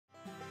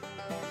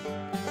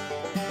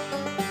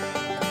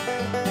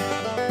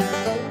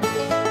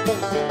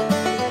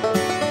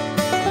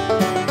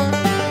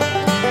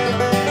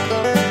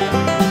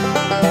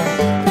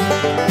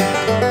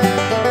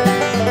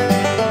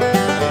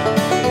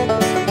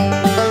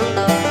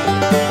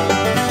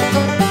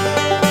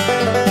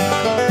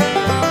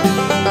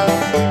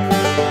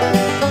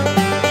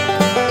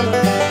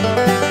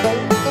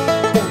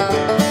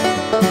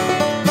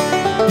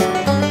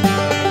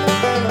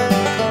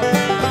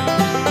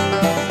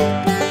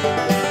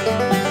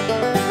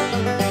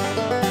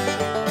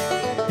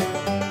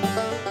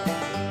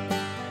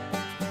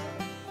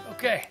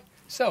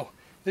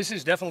This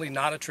is definitely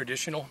not a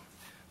traditional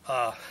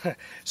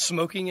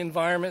smoking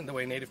environment the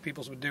way native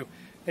peoples would do.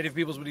 Native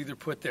peoples would either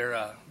put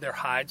their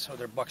hides or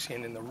their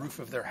buckskin in the roof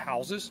of their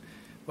houses,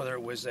 whether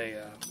it was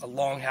a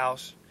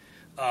longhouse,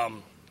 a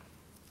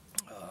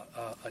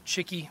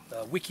chickie,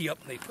 a wickiup.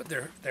 They put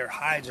their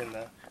hides in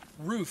the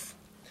roof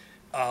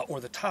or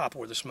the top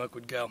where the smoke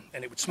would go,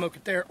 and it would smoke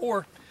it there.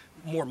 Or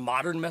more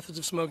modern methods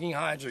of smoking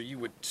hides, or you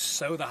would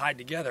sew the hide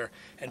together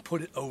and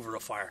put it over a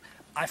fire.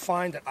 I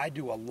find that I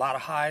do a lot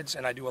of hides,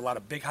 and I do a lot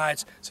of big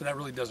hides, so that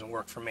really doesn't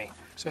work for me.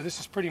 So this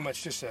is pretty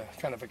much just a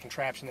kind of a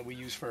contraption that we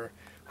use for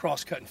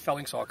cross-cut and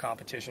felling saw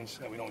competitions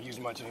that we don't use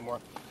much anymore.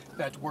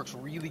 That works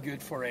really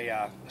good for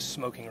a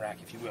smoking rack,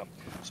 if you will.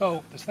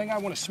 So the thing I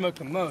want to smoke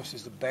the most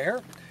is the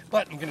bear,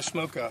 but I'm going to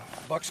smoke a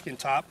buckskin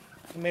top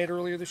I made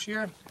earlier this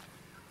year.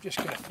 Just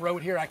going to throw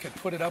it here. I could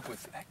put it up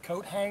with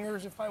coat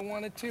hangers if I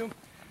wanted to,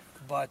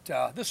 but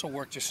this will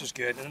work just as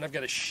good. And then I've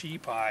got a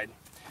sheep hide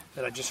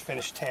that I just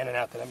finished tanning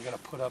out that I'm going to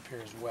put up here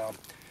as well.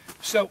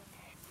 So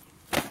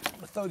I'm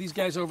going to throw these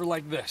guys over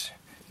like this.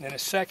 And in a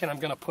second, I'm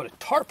going to put a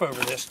tarp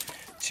over this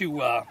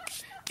to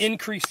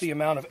increase the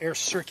amount of air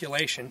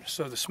circulation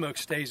so the smoke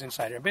stays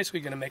inside here. I'm basically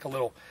going to make a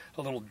little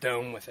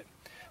dome with it.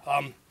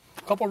 A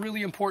couple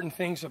really important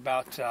things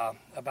about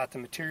the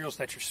materials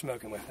that you're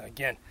smoking with. And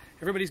again,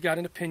 everybody's got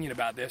an opinion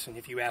about this, and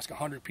if you ask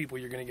 100 people,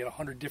 you're going to get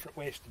 100 different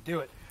ways to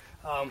do it.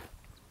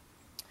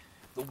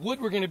 The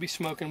wood we're going to be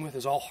smoking with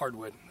is all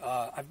hardwood.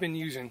 I've been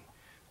using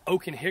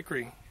oak and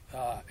hickory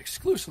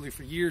exclusively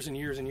for years and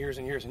years and years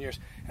and years and years,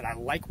 and I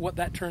like what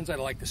that turns out.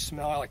 I like the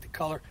smell, I like the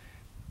color.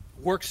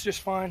 Works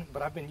just fine,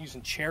 but I've been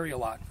using cherry a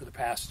lot for the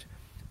past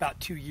about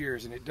 2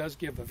 years, and it does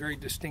give a very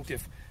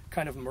distinctive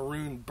kind of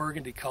maroon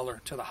burgundy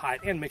color to the hide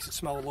and makes it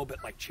smell a little bit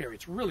like cherry.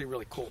 It's really,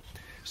 really cool.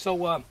 So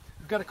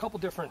we've got a couple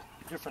different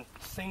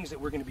things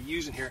that we're going to be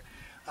using here.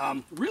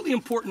 Really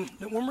important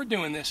that when we're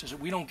doing this is that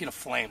we don't get a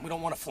flame. We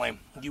don't want a flame.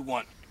 You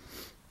want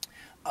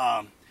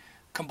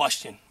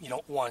combustion. You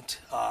don't want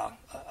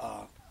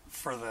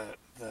for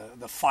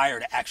the fire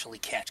to actually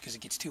catch, because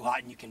it gets too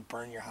hot and you can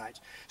burn your hides.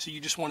 So you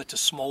just want it to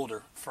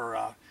smolder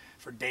for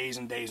days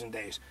and days and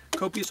days.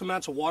 Copious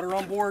amounts of water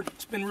on board.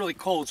 It's been really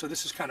cold, so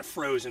this is kind of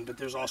frozen, but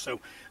there's also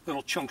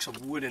little chunks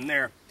of wood in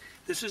there.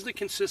 This is the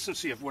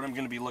consistency of what I'm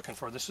going to be looking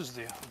for. This is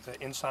the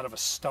inside of a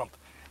stump.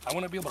 I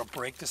want to be able to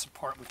break this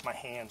apart with my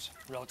hands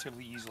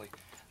relatively easily.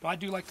 Now, I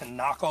do like to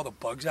knock all the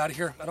bugs out of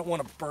here. I don't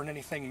want to burn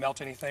anything,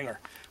 melt anything, or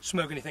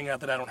smoke anything out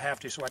that I don't have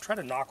to, so I try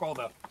to knock all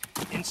the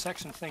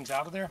insects and things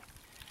out of there.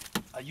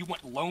 You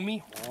want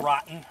loamy,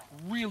 rotten,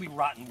 really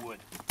rotten wood.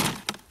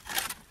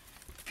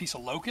 Piece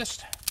of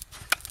locust.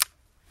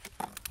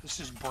 This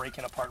is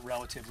breaking apart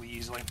relatively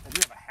easily. I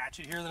do have a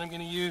hatchet here that I'm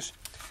going to use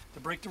to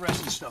break the rest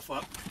of the stuff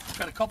up. I've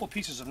got a couple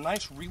pieces of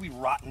nice, really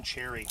rotten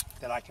cherry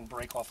that I can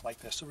break off like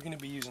this. So we're going to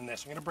be using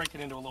this. I'm going to break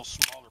it into a little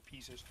smaller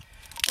pieces.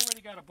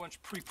 Already got a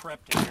bunch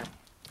pre-prepped in here.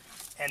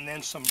 And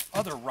then some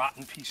other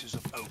rotten pieces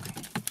of oak.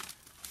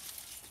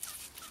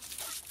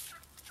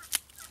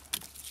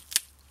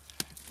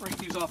 Break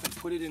these off and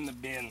put it in the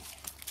bin,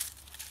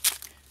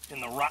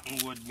 in the rotten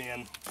wood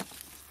bin.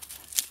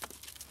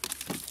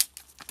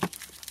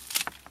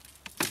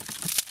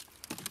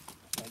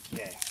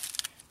 Okay.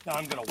 Now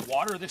I'm going to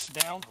water this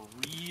down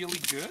really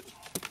good.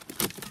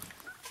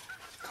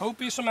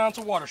 Copious amounts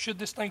of water. Should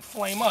this thing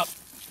flame up,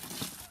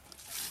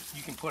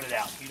 you can put it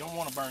out. You don't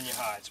want to burn your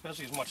hide,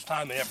 especially as much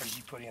time and effort as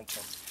you put into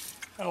it.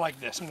 Kind of like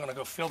this. I'm going to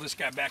go fill this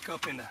guy back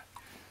up into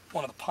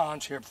one of the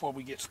ponds here before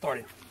we get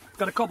started.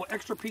 Got a couple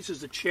extra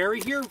pieces of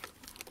cherry here.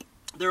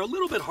 They're a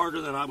little bit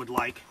harder than I would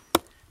like,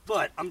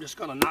 but I'm just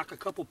going to knock a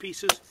couple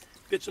pieces,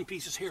 bits and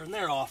pieces here and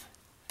there off.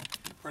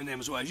 Burn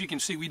them as well. As you can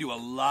see, we do a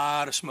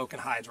lot of smoking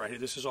hides right here.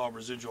 This is all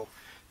residual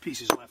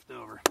pieces left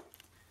over.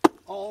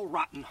 All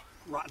rotten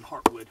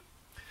heartwood.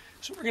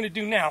 So what we're going to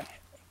do now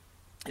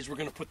is we're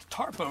going to put the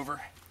tarp over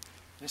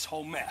this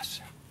whole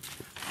mess.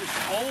 This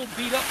old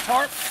beat up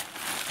tarp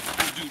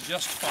will do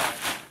just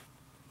fine.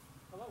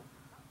 Hello.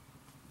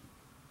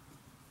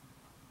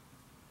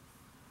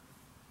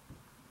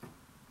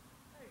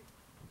 Hey,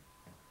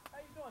 how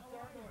you doing, sir?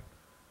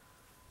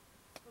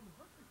 From the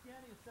Berkeley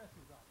County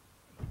Assessor's Office.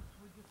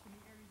 We just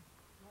need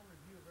a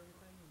review of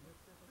everything in this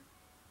system.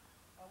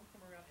 We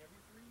come around every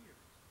 3 years.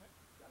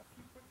 Got a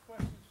few quick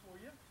questions for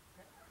you,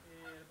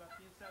 and about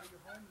the inside of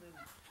your home, then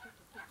take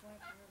a quick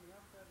glance around the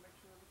outside, make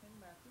sure everything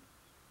matches.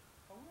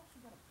 We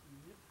also got a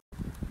nip.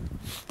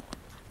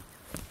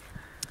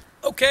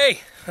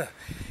 Okay,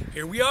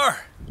 here we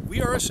are.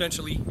 We are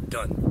essentially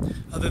done.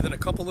 Other than a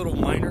couple little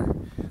minor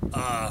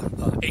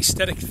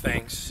aesthetic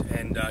things,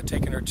 and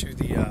taking her to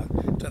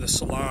the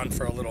salon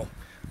for a little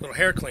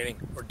hair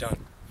cleaning, we're done.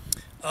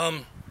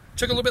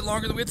 Took a little bit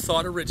longer than we had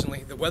thought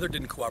originally. The weather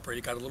didn't cooperate.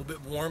 It got a little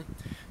bit warm,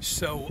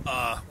 so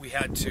we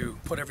had to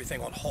put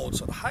everything on hold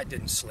so the hide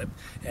didn't slip.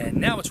 And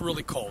now it's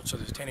really cold, so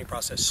the tanning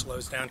process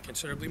slows down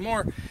considerably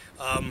more,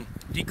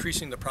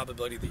 decreasing the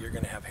probability that you're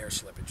going to have hair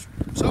slippage.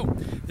 So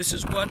this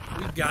is what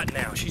we've got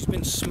now. She's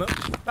been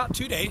smoked about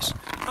 2 days.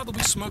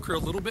 Probably smoke her a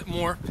little bit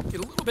more, get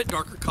a little bit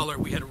darker color.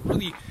 We had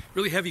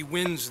really heavy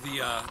winds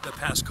the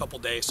past couple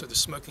days, so the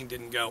smoking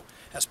didn't go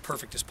as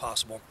perfect as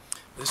possible.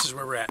 This is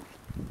where we're at.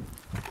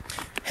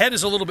 Head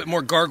is a little bit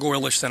more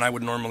gargoyle-ish than I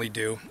would normally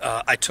do.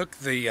 I took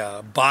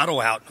the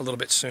bottle out a little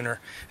bit sooner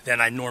than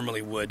I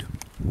normally would.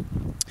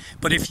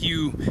 But if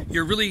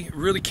you're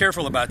really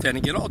careful about that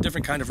and get all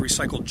different kind of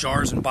recycled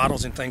jars and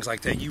bottles and things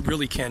like that, you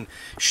really can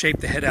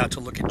shape the head out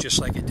to look just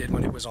like it did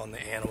when it was on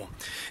the animal.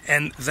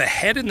 And the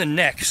head and the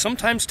neck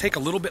sometimes take a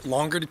little bit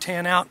longer to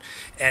tan out.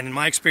 And in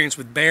my experience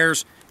with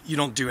bears, you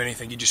don't do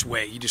anything. You just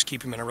wait. You just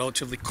keep them in a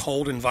relatively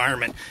cold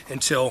environment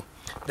until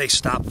they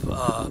stop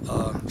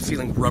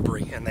feeling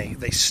rubbery and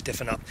they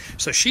stiffen up.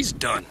 So she's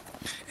done.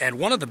 And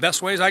one of the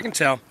best ways I can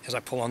tell is I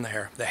pull on the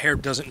hair. The hair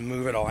doesn't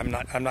move at all. I'm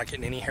not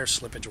getting any hair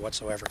slippage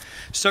whatsoever.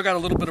 Still got a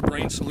little bit of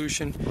brain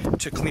solution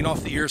to clean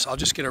off the ears. I'll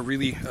just get a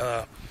really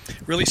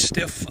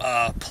stiff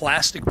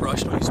plastic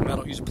brush. Don't use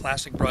metal. Use a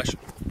plastic brush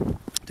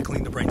to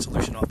clean the brain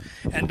solution off.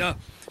 And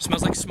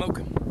smells like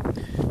smoke.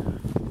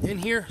 In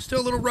here,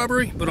 still a little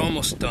rubbery, but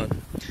almost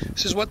done.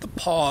 This is what the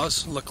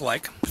paws look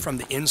like from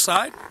the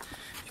inside.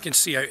 You can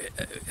see I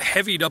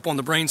heavied up on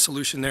the brain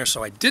solution there,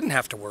 so I didn't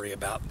have to worry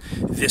about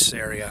this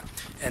area.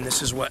 And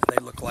this is what they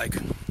look like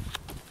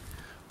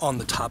on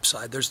the top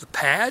side. There's the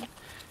pad,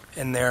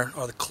 and there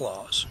are the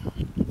claws.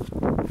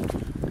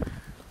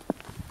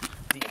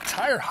 The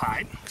entire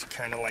hide is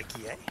kind of like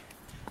Yay.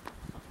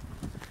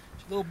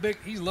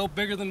 He's a little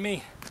bigger than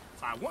me.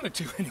 If I wanted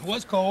to, and it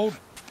was cold.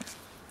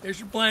 There's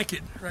your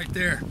blanket right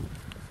there.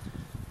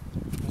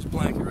 There's a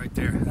blanket right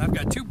there. I've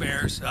got 2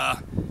 bears.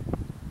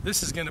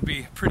 This is going to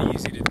be pretty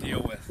easy to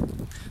deal with.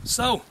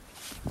 So,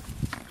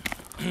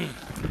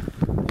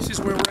 this is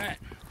where we're at.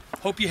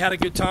 Hope you had a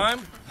good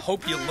time.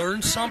 Hope you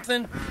learned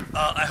something.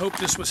 I hope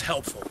this was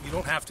helpful. You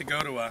don't have to go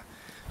to a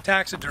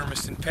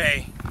taxidermist and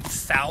pay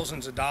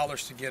thousands of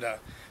dollars to get a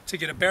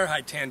bear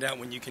hide tanned out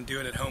when you can do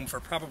it at home for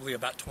probably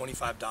about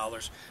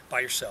 $25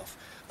 by yourself.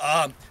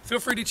 Feel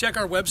free to check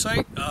our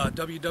website,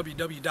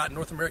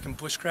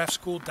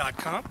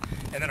 www.NorthAmericanBushcraftschool.com,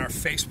 and then our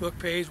Facebook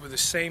page with the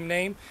same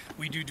name.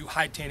 We do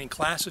hide tanning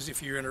classes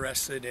if you're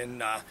interested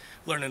in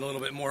learning a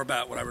little bit more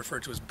about what I refer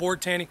to as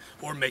board tanning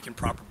or making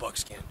proper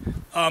buckskin.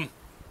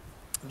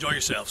 Enjoy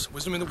yourselves.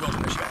 Wisdom in the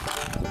wilderness, y'all.